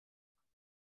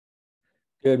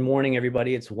Good morning,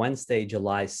 everybody. It's Wednesday,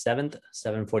 July 7th,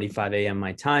 7:45 a.m.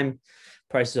 my time.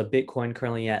 Prices of Bitcoin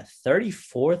currently at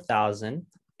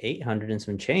 34,800 and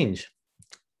some change.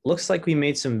 Looks like we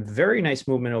made some very nice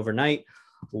movement overnight.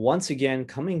 Once again,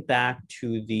 coming back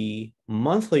to the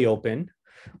monthly open,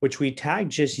 which we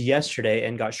tagged just yesterday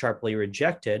and got sharply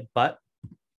rejected, but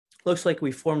looks like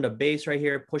we formed a base right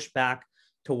here, pushed back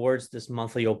towards this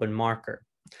monthly open marker.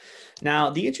 Now,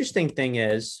 the interesting thing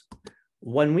is,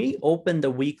 when we opened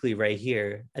the weekly right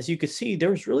here, as you could see,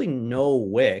 there was really no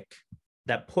wick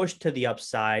that pushed to the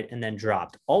upside and then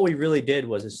dropped. All we really did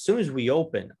was, as soon as we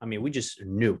opened, we just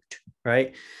nuked,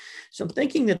 right? So I'm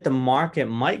thinking that the market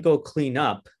might go clean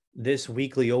up this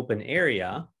weekly open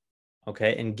area,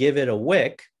 okay, and give it a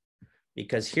wick,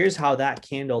 because here's how that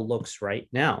candle looks right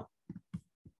now,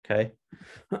 okay?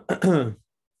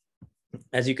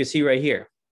 As you can see right here,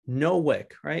 no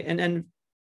wick, right? And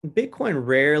Bitcoin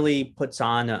rarely puts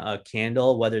on a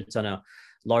candle, whether it's on a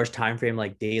large time frame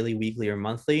like daily, weekly, or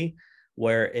monthly,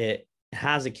 where it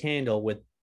has a candle with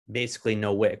basically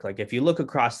no wick. Like if you look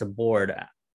across the board,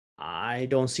 I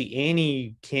don't see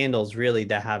any candles really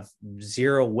that have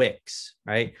zero wicks,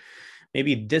 right?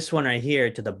 Maybe this one right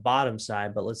here to the bottom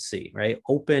side, but let's see, right?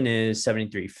 Open is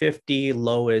 73.50,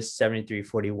 low is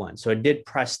 73.41. So it did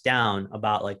press down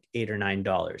about like $8 or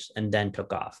 $9 and then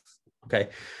took off. Okay.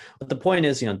 But the point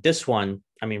is, this one,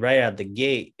 right out the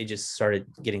gate, it just started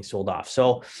getting sold off.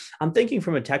 So I'm thinking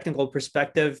from a technical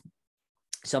perspective,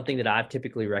 something that I've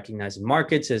typically recognized in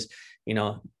markets is,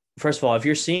 first of all, if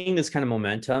you're seeing this kind of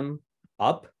momentum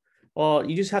up, well,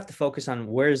 you just have to focus on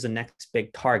where's the next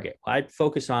big target. I'd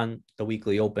focus on the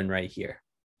weekly open right here.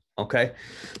 Okay.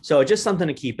 So just something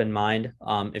to keep in mind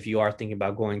if you are thinking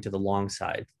about going to the long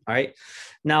side. All right.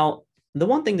 Now, the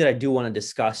one thing that I do want to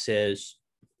discuss is,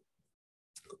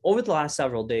 over the last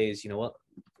several days,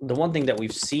 the one thing that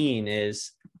we've seen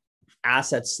is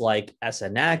assets like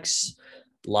SNX,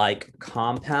 like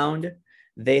Compound,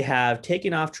 they have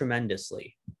taken off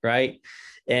tremendously, right?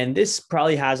 And this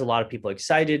probably has a lot of people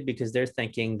excited because they're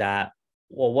thinking that,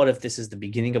 well, what if this is the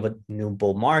beginning of a new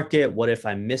bull market? What if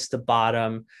I missed the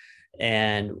bottom?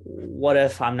 And what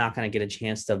if I'm not going to get a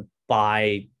chance to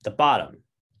buy the bottom?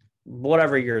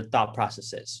 Whatever your thought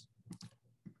process is.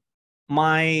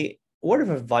 My word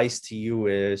of advice to you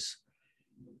is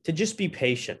to just be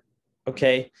patient,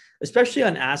 okay? Especially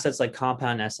on assets like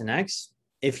Compound SNX.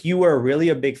 If you were really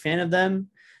a big fan of them,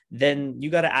 then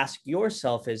you got to ask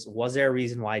yourself was there a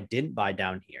reason why I didn't buy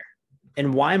down here?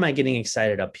 And why am I getting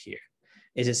excited up here?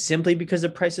 Is it simply because the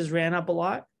prices ran up a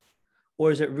lot? Or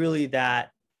is it really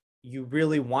that you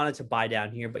really wanted to buy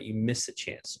down here, but you missed the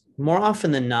chance? More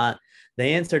often than not, the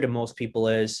answer to most people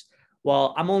is,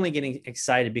 well, I'm only getting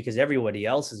excited because everybody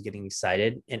else is getting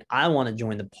excited and I want to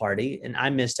join the party and I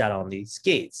missed out on these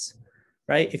gains,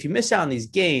 right? If you miss out on these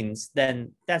gains,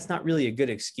 then that's not really a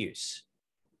good excuse,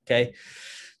 okay?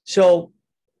 So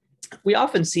we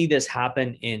often see this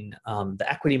happen in the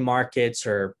equity markets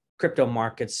or crypto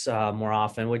markets more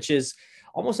often, which is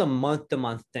almost a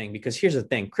month-to-month thing, because here's the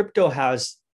thing, crypto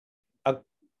has a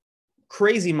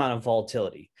crazy amount of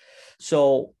volatility.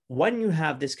 So when you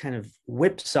have this kind of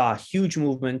whipsaw, huge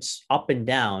movements up and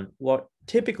down, what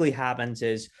typically happens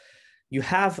is you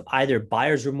have either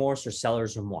buyer's remorse or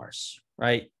seller's remorse,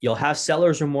 right? You'll have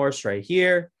seller's remorse right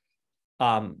here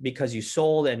because you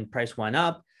sold and price went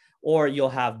up, or you'll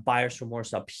have buyer's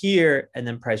remorse up here and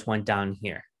then price went down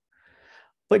here.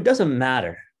 But it doesn't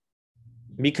matter,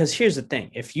 because here's the thing.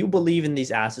 If you believe in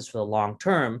these assets for the long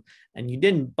term and you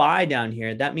didn't buy down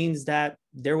here, that means that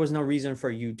there was no reason for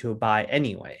you to buy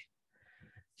anyway.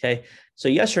 Okay. So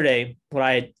yesterday, what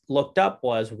I looked up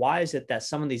was, why is it that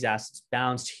some of these assets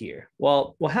bounced here?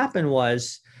 Well, what happened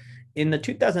was, in the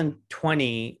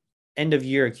 2020 end of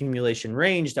year accumulation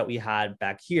range that we had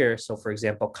back here, so for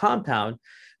example, Compound,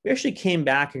 we actually came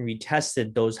back and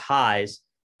retested those highs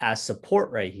as support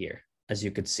right here, as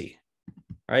you could see,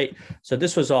 right? So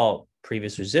this was all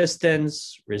previous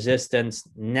resistance,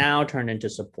 now turned into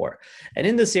support. And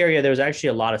in this area, there was actually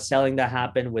a lot of selling that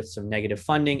happened with some negative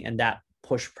funding, and that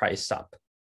pushed price up,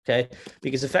 okay?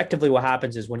 Because effectively what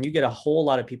happens is, when you get a whole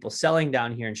lot of people selling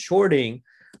down here and shorting,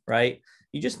 right,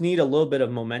 you just need a little bit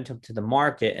of momentum to the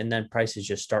market, and then prices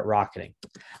just start rocketing.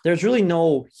 There's really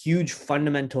no huge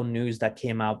fundamental news that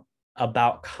came out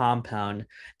about Compound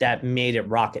that made it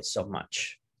rocket so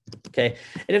much, okay?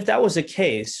 And if that was the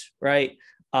case, right,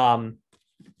 SNX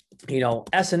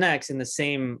in the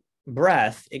same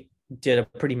breath, it did a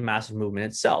pretty massive movement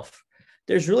itself.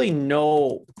 There's really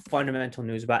no fundamental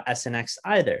news about SNX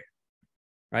either,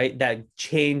 right? That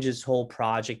changed his whole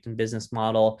project and business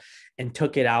model and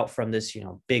took it out from this,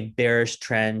 big bearish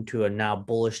trend to a now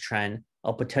bullish trend,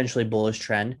 a potentially bullish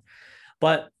trend.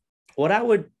 But what I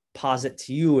would posit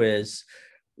to you is,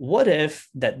 what if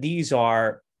that these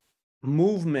are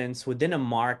movements within a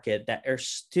market that are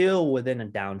still within a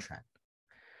downtrend?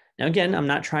 Now, again, I'm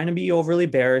not trying to be overly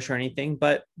bearish or anything,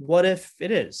 but what if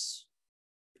it is?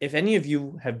 If any of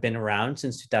you have been around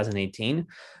since 2018,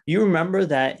 you remember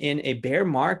that in a bear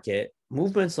market,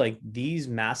 movements like these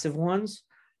massive ones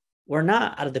were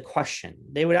not out of the question.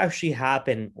 They would actually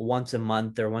happen once a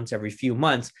month or once every few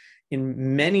months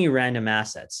in many random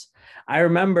assets. I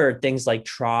remember things like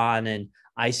Tron and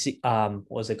what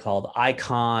was it called?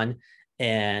 Icon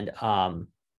and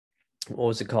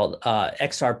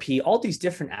XRP, all these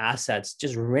different assets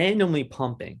just randomly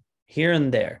pumping here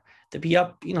and there to be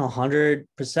up,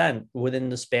 100% within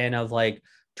the span of like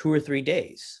 2 or 3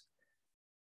 days.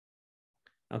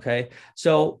 Okay.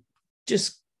 So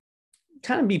just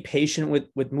kind of be patient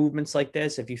with movements like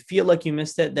this. If you feel like you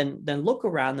missed it, then look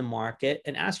around the market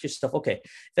and ask yourself, okay,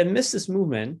 if I missed this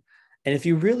movement, and if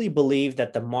you really believe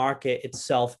that the market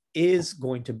itself is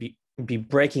going to be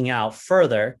breaking out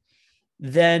further,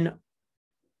 then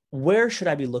where should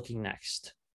I be looking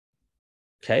next?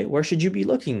 Okay, where should you be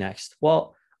looking next?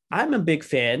 Well, I'm a big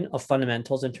fan of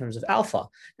fundamentals in terms of alpha.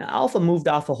 Now, alpha moved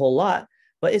off a whole lot,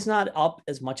 but it's not up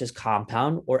as much as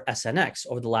compound or SNX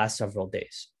over the last several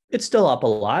days. It's still up a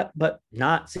lot, but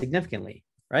not significantly,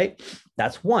 right?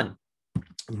 That's one.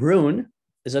 Rune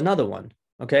is another one,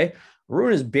 okay?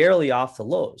 Rune is barely off the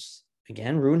lows.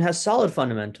 Again, Rune has solid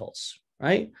fundamentals,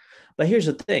 right? But here's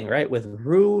the thing, right? With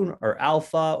Rune or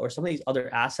Alpha or some of these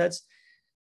other assets,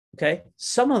 okay,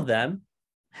 some of them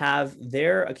have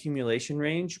their accumulation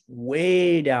range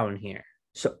way down here.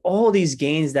 So all these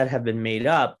gains that have been made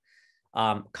up,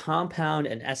 Compound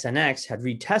and SNX had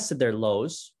retested their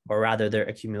lows, or rather their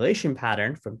accumulation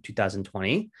pattern from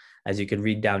 2020, as you can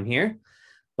read down here.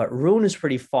 But Rune is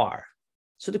pretty far.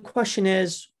 So the question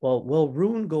is, well, will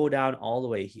Rune go down all the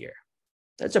way here?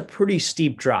 That's a pretty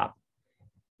steep drop.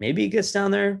 Maybe it gets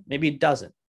down there, maybe it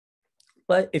doesn't.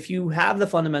 But if you have the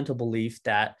fundamental belief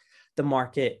that the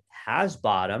market has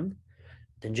bottomed,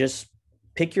 then just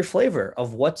pick your flavor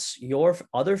of what's your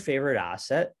other favorite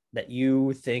asset that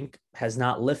you think has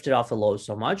not lifted off the low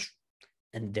so much.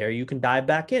 And there you can dive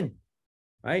back in,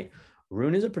 right?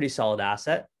 Rune is a pretty solid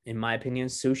asset. In my opinion,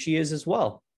 sushi is as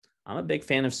well. I'm a big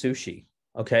fan of sushi.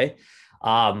 Okay.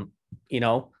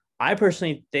 I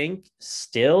personally think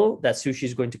still that sushi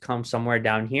is going to come somewhere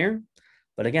down here.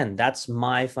 But again, that's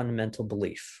my fundamental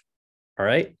belief. All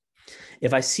right.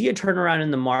 If I see a turnaround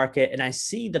in the market and I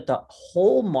see that the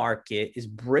whole market is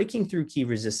breaking through key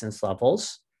resistance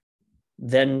levels,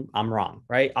 then I'm wrong,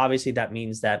 right? Obviously, that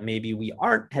means that maybe we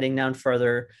aren't heading down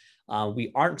further.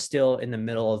 We aren't still in the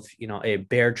middle of, a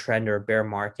bear trend or a bear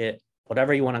market,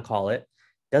 whatever you want to call it.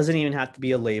 Doesn't even have to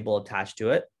be a label attached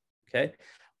to it. Okay.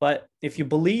 But if you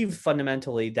believe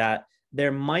fundamentally that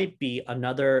there might be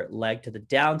another leg to the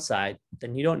downside,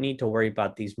 then you don't need to worry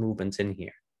about these movements in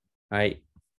here, right?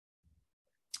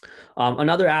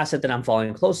 Another asset that I'm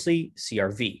following closely,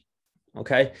 CRV.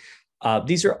 Okay.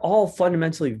 These are all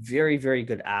fundamentally very, very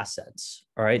good assets.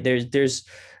 All right. There's,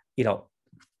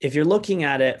 if you're looking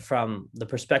at it from the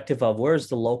perspective of where's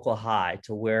the local high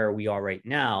to where we are right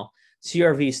now,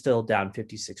 CRV is still down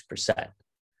 56%. All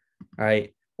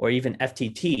right. Or even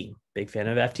FTT, big fan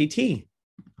of FTT.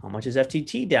 How much is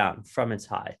FTT down from its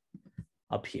high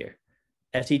up here?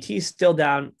 FTT is still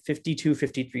down 52,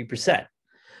 53%.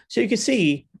 So you can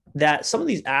see that some of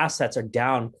these assets are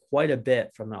down quite a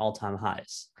bit from the all-time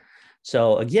highs.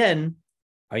 So again,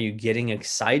 are you getting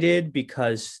excited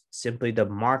because simply the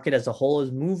market as a whole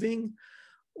is moving?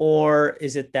 Or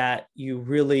is it that you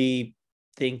really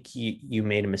think you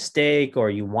made a mistake or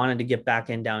you wanted to get back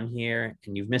in down here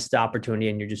and you've missed the opportunity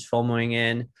and you're just FOMOing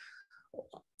in?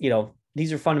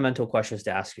 These are fundamental questions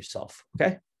to ask yourself,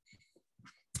 okay?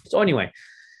 So anyway,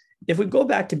 if we go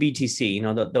back to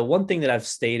BTC, the one thing that I've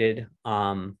stated,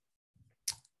 whether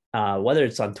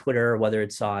it's on Twitter, whether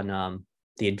it's on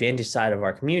the Advantage side of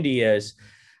our community is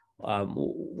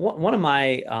one of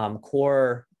my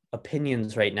core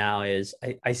opinions right now is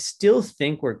I still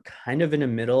think we're kind of in the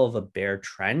middle of a bear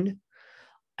trend.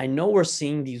 I know we're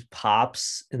seeing these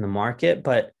pops in the market,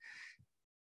 but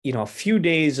a few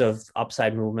days of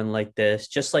upside movement like this,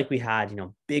 just like we had,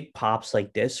 big pops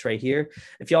like this right here.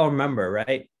 If y'all remember,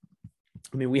 right?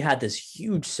 I mean, we had this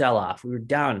huge sell-off. We were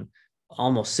down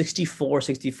almost 64,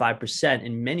 65%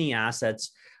 in many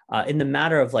assets in the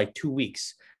matter of like 2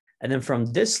 weeks. And then from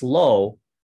this low,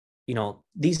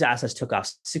 these assets took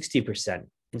off 60%,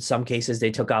 In some cases,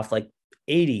 they took off like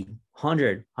 80,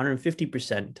 100,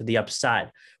 150% to the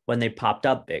upside when they popped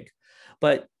up big.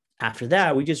 But after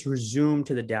that, we just resumed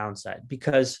to the downside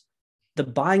because the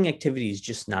buying activity is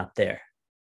just not there,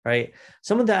 right?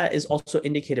 Some of that is also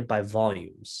indicated by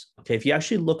volumes. Okay, if you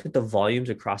actually look at the volumes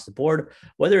across the board,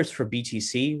 whether it's for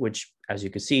BTC, which as you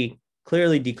can see,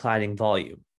 clearly declining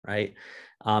volume, right?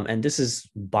 And this is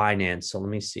Binance. So let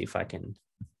me see if I can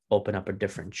open up a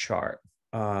different chart.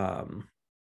 Let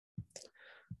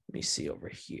me see over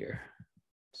here.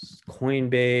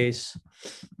 Coinbase.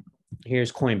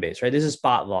 Here's Coinbase, right? This is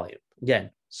spot volume.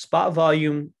 Again, spot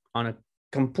volume on a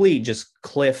complete just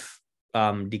cliff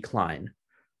decline,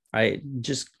 right?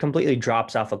 Just completely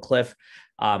drops off a cliff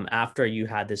after you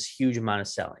had this huge amount of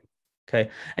selling. Okay.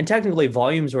 And technically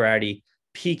volumes were already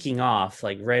peaking off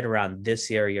like right around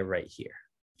this area right here.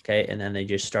 Okay. And then they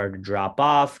just started to drop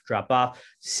off,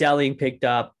 selling picked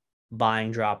up,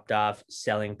 buying dropped off,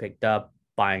 selling picked up,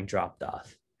 buying dropped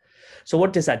off. So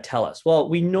what does that tell us? Well,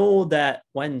 we know that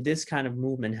when this kind of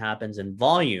movement happens in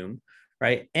volume,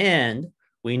 right? And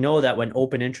we know that when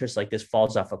open interest like this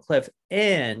falls off a cliff,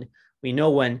 and we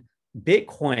know when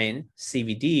Bitcoin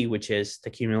CVD, which is the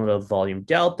cumulative volume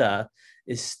delta,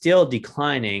 is still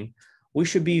declining, we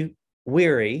should be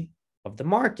wary of the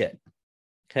market.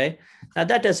 Okay. Now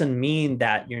that doesn't mean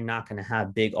that you're not going to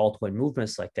have big altcoin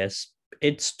movements like this.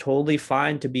 It's totally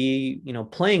fine to be,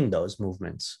 playing those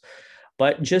movements,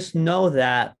 but just know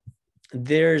that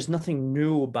there's nothing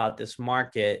new about this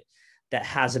market that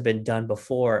hasn't been done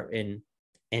before in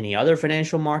any other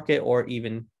financial market or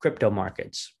even crypto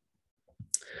markets.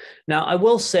 Now, I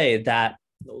will say that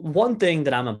one thing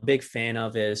that I'm a big fan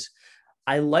of is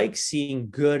I like seeing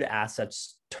good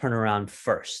assets turn around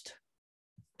first.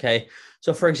 Okay.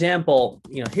 So for example,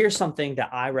 here's something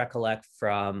that I recollect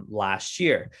from last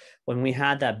year when we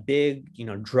had that big,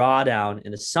 drawdown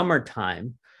in the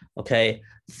summertime. Okay.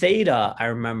 Theta, I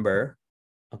remember,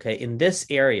 okay, in this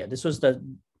area, this was the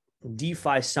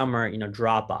DeFi summer,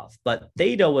 drop off, but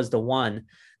Theta was the one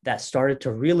that started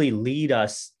to really lead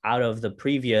us out of the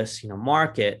previous,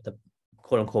 market, the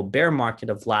quote unquote bear market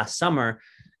of last summer,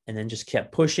 and then just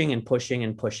kept pushing and pushing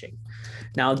and pushing.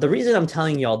 Now, the reason I'm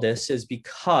telling you all this is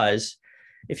because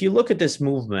if you look at this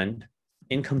movement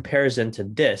in comparison to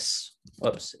this,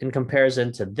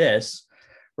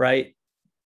 right,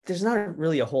 there's not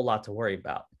really a whole lot to worry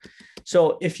about.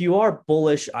 So if you are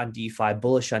bullish on DeFi,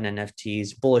 bullish on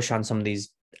NFTs, bullish on some of these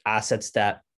assets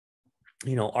that,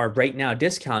 are right now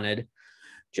discounted,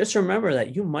 just remember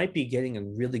that you might be getting a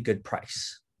really good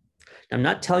price. I'm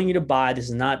not telling you to buy. This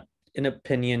is not an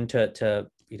opinion to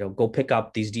go pick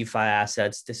up these DeFi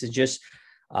assets. This is just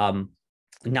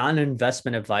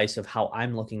non-investment advice of how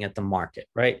I'm looking at the market,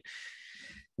 right?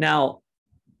 Now,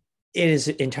 it is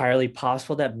entirely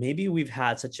possible that maybe we've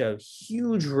had such a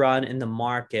huge run in the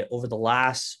market over the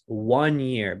last 1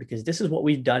 year, because this is what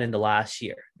we've done in the last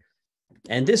year.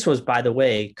 And this was, by the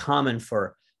way, common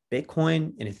for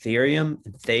Bitcoin and Ethereum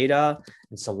and Theta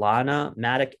and Solana,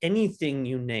 Matic, anything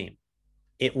you name.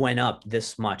 It went up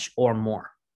this much or more,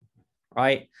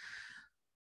 right?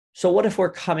 So what if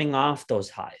we're coming off those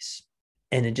highs?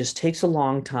 And it just takes a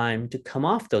long time to come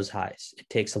off those highs. It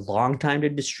takes a long time to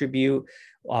distribute.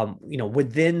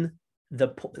 Within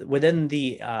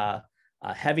the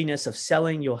heaviness of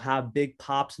selling, you'll have big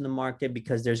pops in the market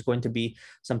because there's going to be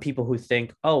some people who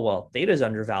think, oh, well, Theta's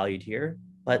undervalued here,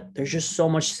 but there's just so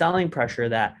much selling pressure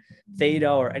that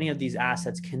Theta or any of these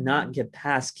assets cannot get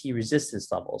past key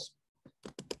resistance levels.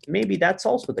 Maybe that's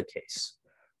also the case,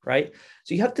 right?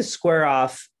 So you have to square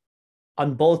off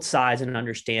on both sides and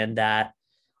understand that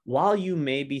while you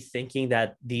may be thinking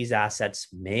that these assets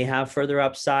may have further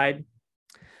upside,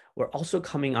 we're also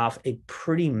coming off a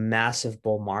pretty massive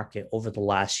bull market over the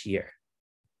last year.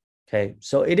 Okay,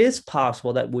 so it is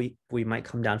possible that we might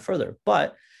come down further.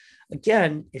 But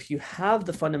again, if you have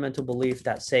the fundamental belief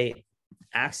that, say,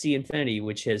 Axie Infinity,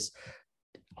 which is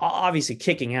obviously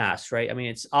kicking ass, right? I mean,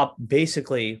 it's up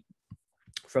basically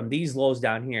from these lows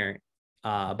down here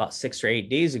about 6 or 8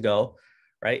 days ago,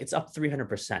 right? It's up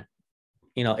 300%.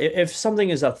 If something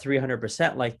is up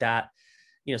 300% like that,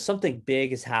 something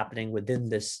big is happening within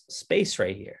this space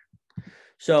right here.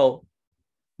 So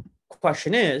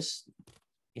question is,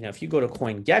 if you go to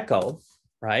CoinGecko,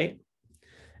 right,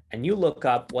 and you look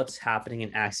up what's happening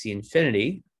in Axie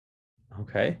Infinity,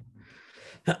 okay,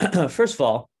 first of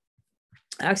all,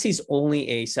 Axie is only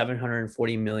a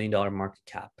 $740 million market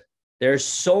cap. There's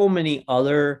so many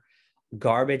other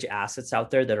garbage assets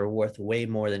out there that are worth way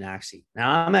more than Axie.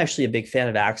 Now, I'm actually a big fan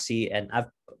of Axie, and I've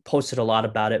posted a lot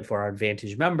about it for our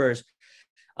Advantage members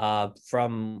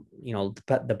from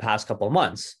the past couple of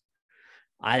months.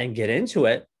 I didn't get into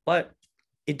it, but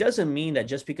it doesn't mean that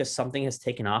just because something has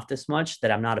taken off this much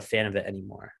that I'm not a fan of it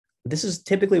anymore. This is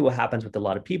typically what happens with a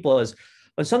lot of people is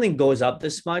when something goes up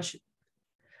this much,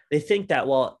 they think that,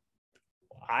 well,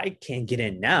 I can't get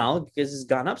in now because it's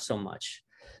gone up so much.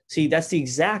 See, that's the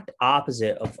exact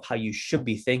opposite of how you should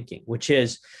be thinking, which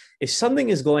is if something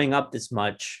is going up this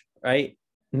much, right?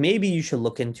 Maybe you should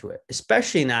look into it,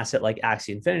 especially an asset like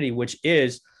Axie Infinity, which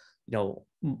is,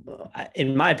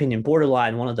 in my opinion,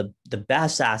 borderline one of the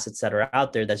best assets that are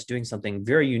out there that's doing something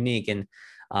very unique in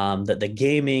the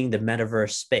gaming, the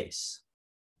metaverse space,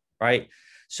 right?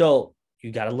 So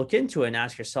you got to look into it and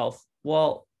ask yourself,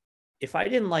 well, if I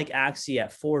didn't like Axie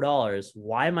at $4,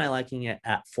 why am I liking it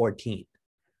at 14?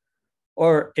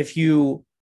 Or if you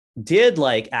did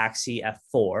like Axie at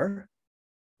 4,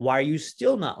 why are you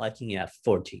still not liking it at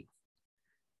 14?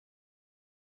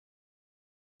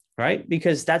 Right?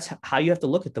 Because that's how you have to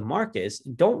look at the market. Is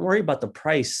don't worry about the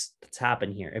price that's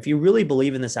happened here. If you really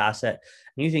believe in this asset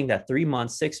and you think that 3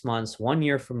 months, 6 months, 1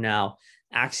 year from now,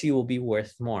 Axie will be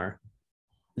worth more,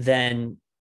 then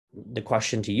the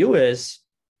question to you is,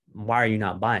 why are you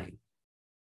not buying?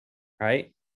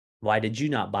 Right? Why did you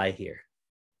not buy here?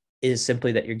 It is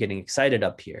simply that you're getting excited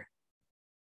up here.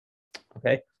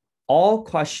 Okay. All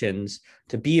questions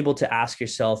to be able to ask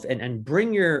yourself and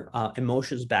bring your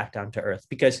emotions back down to earth,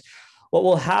 because what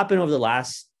will happen over the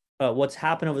last what's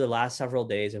happened over the last several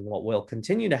days and what will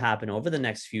continue to happen over the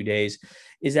next few days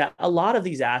is that a lot of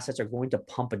these assets are going to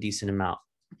pump a decent amount.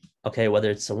 Okay. Whether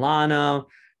it's Solana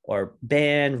or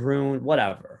Band, Rune,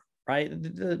 whatever, right?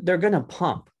 They're going to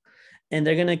pump and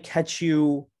they're going to catch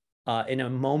you in a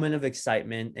moment of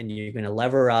excitement, and you're going to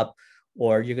lever up,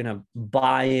 or you're going to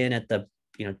buy in at the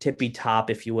tippy top,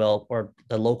 if you will, or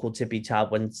the local tippy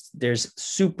top when there's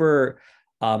super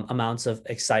amounts of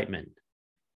excitement.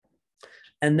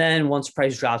 And then once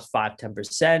price drops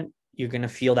 5-10%, you're going to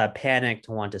feel that panic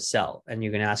to want to sell. And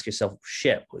you're going to ask yourself,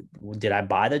 shit, did I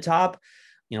buy the top?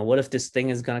 What if this thing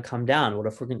is going to come down? What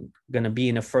if we're going to be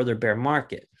in a further bear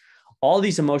market? All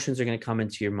these emotions are going to come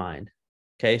into your mind.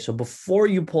 Okay. So before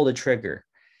you pull the trigger,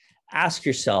 ask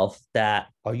yourself that,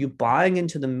 are you buying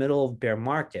into the middle of bear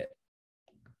market?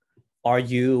 Are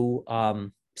you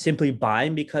simply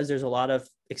buying because there's a lot of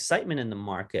excitement in the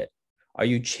market? Are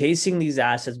you chasing these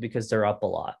assets because they're up a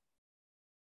lot?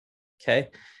 Okay.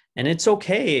 And it's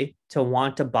okay to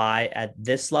want to buy at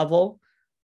this level.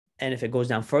 And if it goes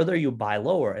down further, you buy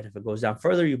lower. And if it goes down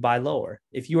further, you buy lower.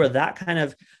 If you are that kind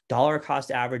of dollar cost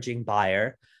averaging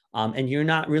buyer, and you're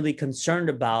not really concerned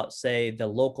about, say, the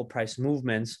local price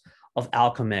movements of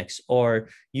Alchemix, or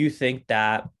you think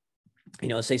that,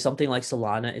 say something like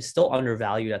Solana is still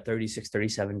undervalued at $36,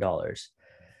 $37,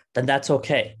 then that's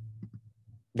okay.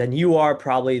 Then you are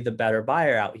probably the better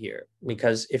buyer out here,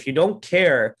 because if you don't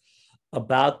care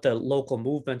about the local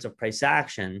movements of price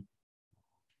action,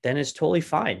 then it's totally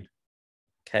fine.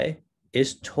 Okay.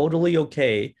 It's totally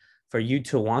okay for you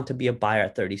to want to be a buyer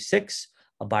at 36,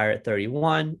 a buyer at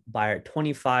 31, buyer at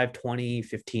 25, 20,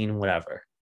 15, whatever.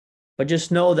 But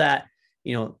just know that,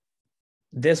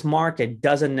 this market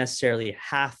doesn't necessarily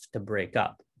have to break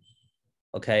up.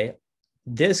 Okay.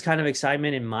 This kind of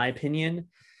excitement, in my opinion,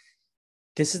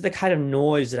 this is the kind of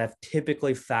noise that I've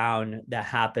typically found that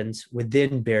happens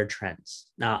within bear trends.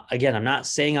 Now, again, I'm not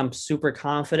saying I'm super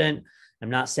confident. I'm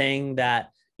not saying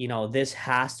that, this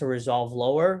has to resolve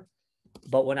lower.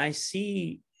 But when I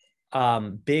see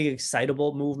big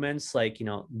excitable movements like,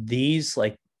 these,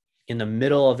 like in the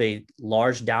middle of a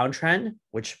large downtrend,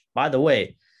 which, by the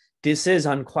way, this is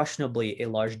unquestionably a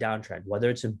large downtrend, whether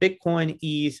it's in Bitcoin,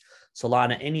 ETH,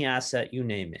 Solana, any asset, you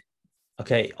name it.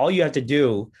 Okay. All you have to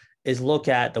do is look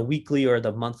at the weekly or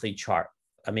the monthly chart.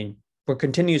 I mean, we're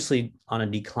continuously on a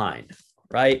decline,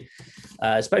 right?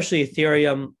 Especially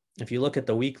Ethereum. If you look at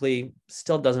the weekly,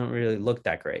 still doesn't really look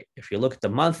that great. If you look at the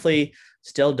monthly,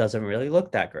 still doesn't really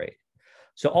look that great.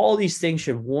 So all these things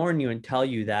should warn you and tell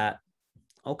you that,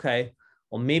 okay,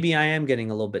 well, maybe I am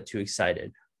getting a little bit too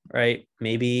excited, right?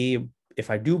 Maybe if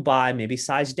I do buy, maybe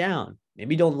size down,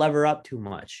 maybe don't lever up too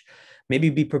much, maybe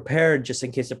be prepared just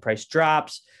in case the price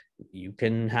drops. You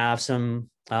can have some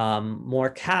more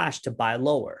cash to buy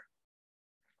lower.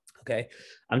 Okay.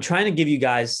 I'm trying to give you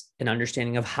guys an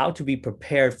understanding of how to be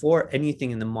prepared for anything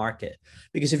in the market,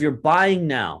 because if you're buying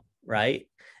now, right,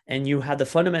 and you have the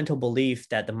fundamental belief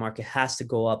that the market has to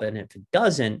go up, and if it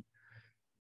doesn't,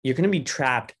 you're going to be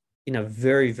trapped in a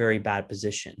very, very bad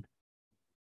position,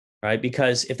 right?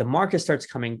 Because if the market starts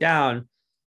coming down,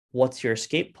 what's your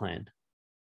escape plan,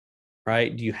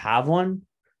 right? Do you have one?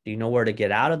 Do you know where to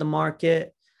get out of the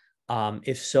market?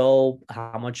 If so,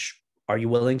 how much are you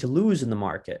willing to lose in the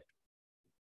market,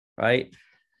 right?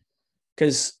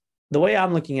 Because the way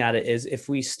I'm looking at it is if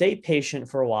we stay patient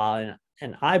for a while,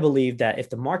 and I believe that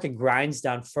if the market grinds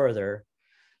down further,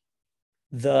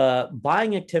 the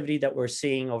buying activity that we're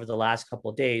seeing over the last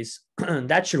couple of days,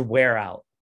 that should wear out,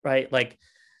 right? Like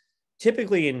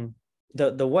typically in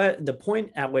the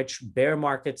point at which bear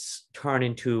markets turn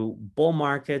into bull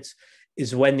markets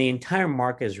is when the entire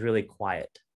market is really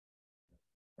quiet,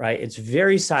 right? It's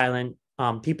very silent.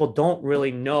 People don't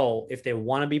really know if they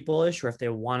want to be bullish or if they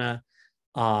want to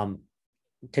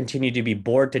continue to be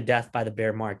bored to death by the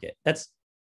bear market. That's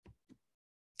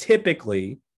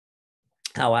typically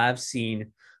how I've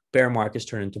seen bear markets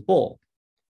turn into bull,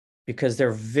 because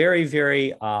they're very,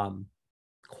 very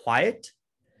quiet.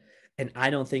 And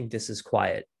I don't think this is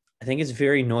quiet. I think it's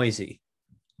very noisy.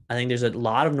 I think there's a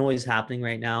lot of noise happening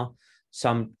right now. So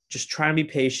I'm just trying to be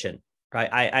patient, right?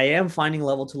 I am finding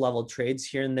level to level trades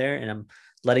here and there, and I'm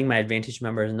letting my Advantage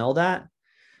members know that.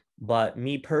 But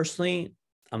me personally,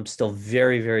 I'm still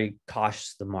very, very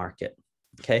cautious of the market.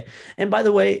 Okay. And by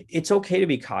the way, it's okay to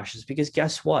be cautious, because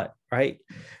guess what, right?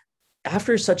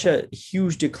 After such a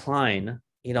huge decline,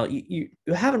 you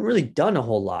haven't really done a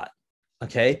whole lot.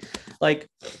 Okay. Like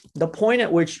the point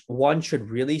at which one should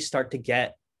really start to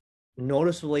get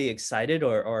noticeably excited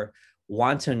or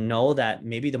want to know that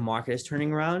maybe the market is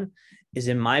turning around is,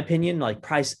 in my opinion, like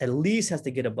price at least has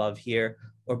to get above here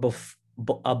or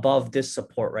above this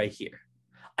support right here.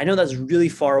 I know that's really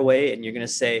far away, and you're going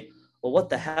to say, well, what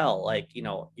the hell? Like,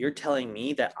 you're telling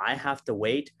me that I have to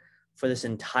wait for this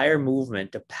entire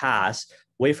movement to pass,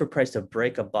 wait for price to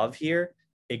break above here,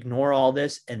 ignore all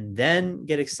this, and then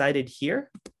get excited here?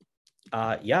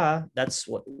 Yeah, that's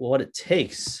what it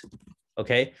takes.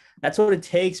 Okay. That's what it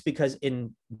takes, because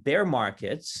in bear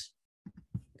markets,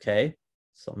 okay,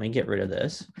 so let me get rid of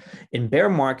this. In bear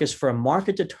markets, for a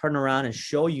market to turn around and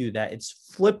show you that it's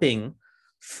flipping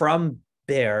from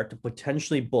bear to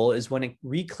potentially bull is when it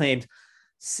reclaims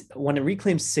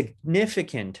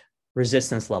significant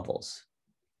resistance levels,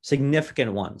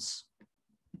 significant ones,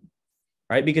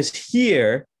 right? Because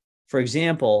here, for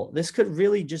example, this could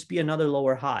really just be another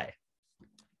lower high,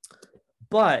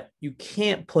 but you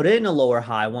can't put in a lower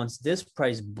high once this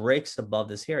price breaks above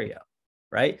this area,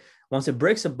 right? Once it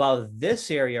breaks above this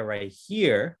area right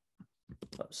here,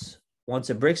 once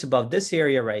it breaks above this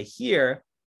area right here,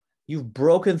 you've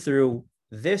broken through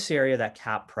this area, that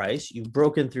cap price, you've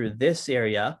broken through this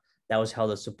area that was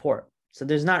held as support. So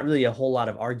there's not really a whole lot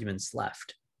of arguments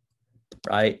left,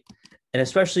 right? And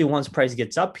especially once price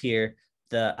gets up here,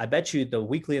 I bet you the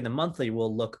weekly and the monthly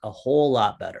will look a whole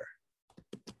lot better.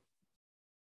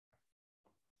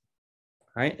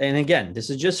 Right. And again, this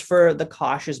is just for the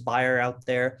cautious buyer out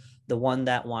there, the one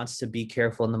that wants to be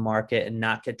careful in the market and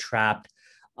not get trapped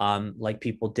like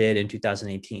people did in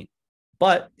 2018.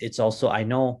 But it's also, I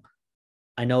know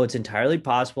it's entirely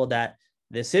possible that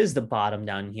this is the bottom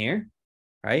down here,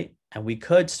 right? And we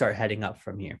could start heading up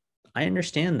from here. I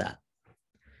understand that.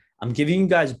 I'm giving you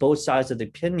guys both sides of the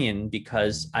opinion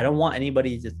because I don't want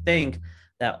anybody to think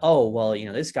that, oh, well,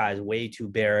 this guy's way too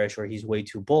bearish or he's way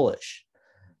too bullish.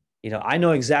 I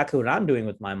know exactly what I'm doing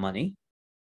with my money.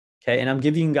 Okay. And I'm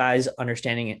giving you guys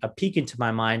understanding, a peek into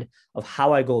my mind of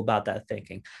how I go about that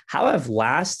thinking, how I've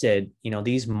lasted,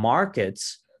 these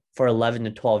markets for 11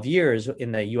 to 12 years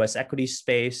in the US equity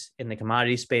space, in the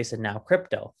commodity space, and now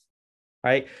crypto,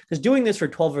 right? Because doing this for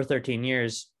 12 or 13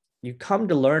 years, you come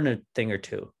to learn a thing or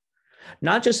two,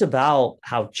 not just about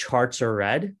how charts are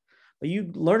read, but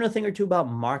you learn a thing or two about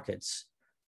markets,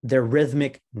 their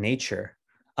rhythmic nature,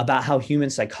 about how human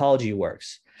psychology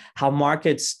works, how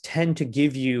markets tend to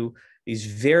give you these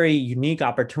very unique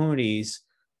opportunities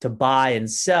to buy and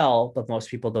sell, but most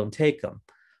people don't take them.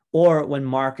 Or when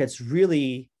markets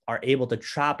really are able to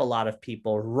trap a lot of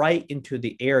people right into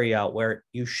the area where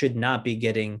you should not be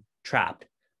getting trapped,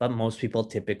 but most people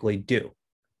typically do.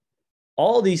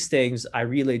 All these things I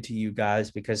relay to you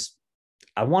guys because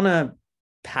I want to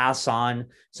pass on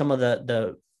some of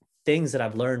the things that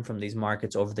I've learned from these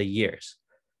markets over the years.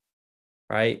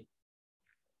 Right.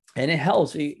 And it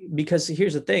helps because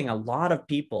here's the thing. A lot of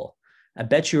people, I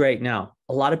bet you right now,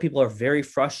 a lot of people are very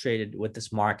frustrated with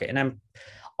this market. And I'm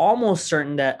almost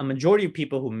certain that a majority of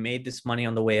people who made this money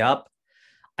on the way up,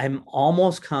 I'm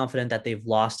almost confident that they've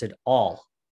lost it all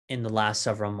in the last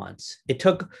several months. It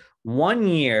took 1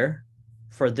 year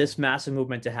for this massive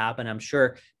movement to happen. I'm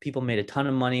sure people made a ton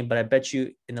of money, but I bet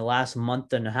you in the last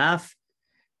month and a half,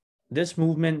 this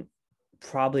movement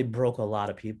probably broke a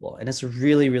lot of people. And it's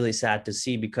really, really sad to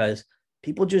see because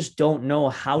people just don't know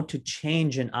how to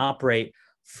change and operate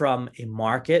from a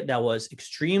market that was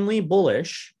extremely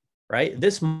bullish, right?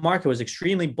 This market was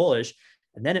extremely bullish,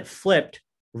 and then it flipped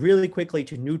really quickly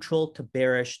to neutral, to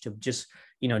bearish, to just,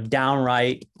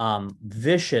 downright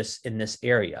vicious in this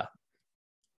area.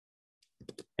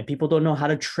 And people don't know how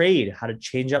to trade, how to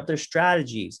change up their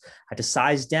strategies, how to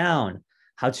size down,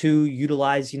 how to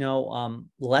utilize,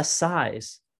 less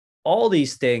size. All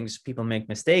these things people make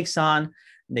mistakes on.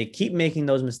 They keep making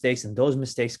those mistakes, and those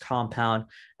mistakes compound.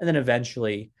 And then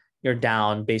eventually you're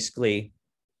down basically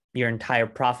your entire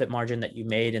profit margin that you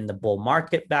made in the bull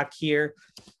market back here.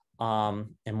 And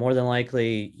more than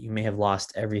likely, you may have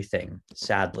lost everything,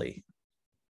 sadly.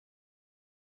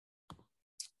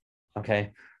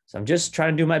 Okay. So I'm just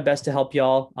trying to do my best to help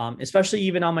y'all, especially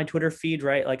even on my Twitter feed,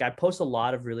 right? Like I post a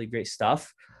lot of really great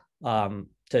stuff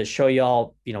to show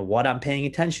y'all, what I'm paying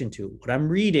attention to, what I'm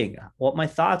reading, what my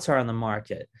thoughts are on the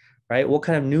market, right? What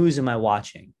kind of news am I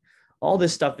watching? All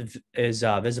this stuff is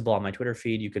visible on my Twitter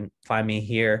feed. You can find me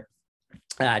here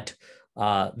at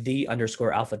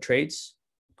 _alpha trades.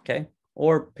 Okay.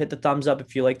 Or hit the thumbs up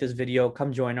if you like this video.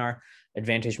 Come join our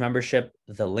Advantage membership.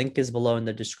 The link is below in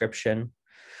the description.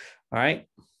 All right.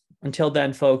 Until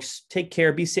then, folks, take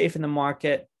care. Be safe in the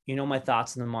market. You know my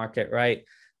thoughts on the market, right?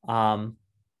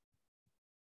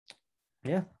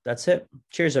 Yeah, that's it.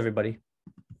 Cheers, everybody.